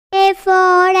A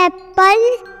for apple.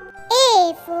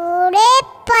 A for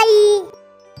apple.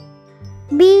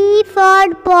 B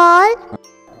for ball.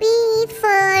 B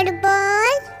for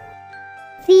ball.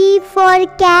 C for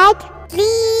cat. C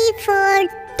for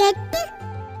cat.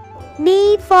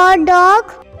 D for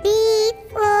dog. D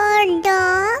for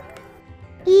dog.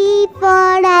 E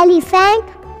for elephant.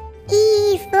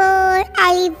 E for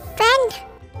elephant.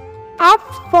 F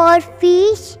for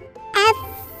fish. F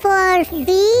for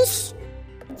fish.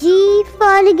 G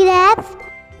for grapes.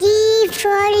 G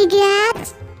for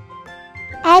grapes.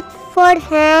 H for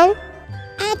hen.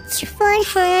 H for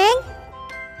hen.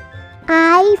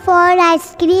 I for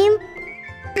ice cream.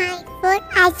 I for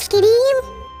ice cream.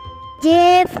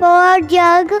 J for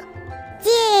jug.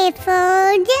 J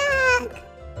for jug.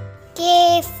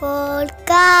 K for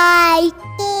kite.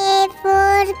 K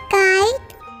for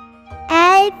kite.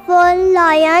 L for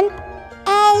lion.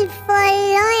 L for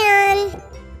lion.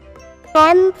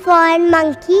 M for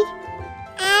monkey.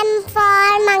 M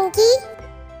for monkey.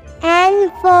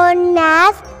 N for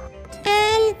nest.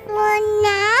 N for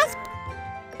nest.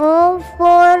 O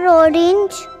for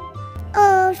orange.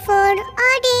 O for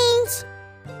orange.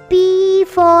 P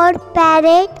for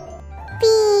parrot. P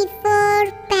for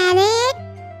parrot.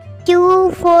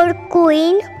 Q for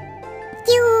queen.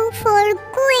 Q for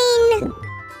queen.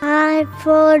 R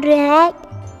for rat.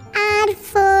 R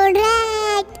for rat.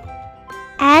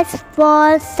 S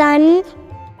for sun.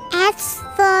 S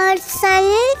for sun.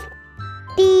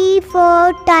 T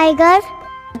for tiger.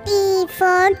 T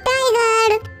for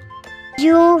tiger.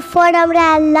 U for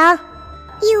umbrella.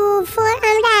 U for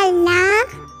umbrella.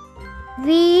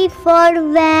 V for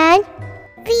van.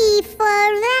 V for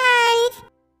van.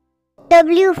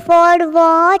 W for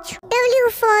watch. W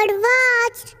for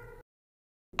watch.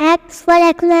 X for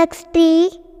XXT.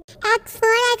 X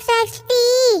for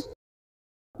XXT.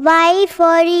 Y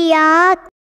for yak.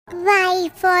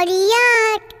 Y for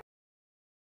yak.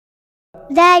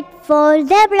 Z for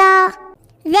zebra.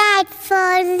 Z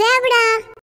for zebra.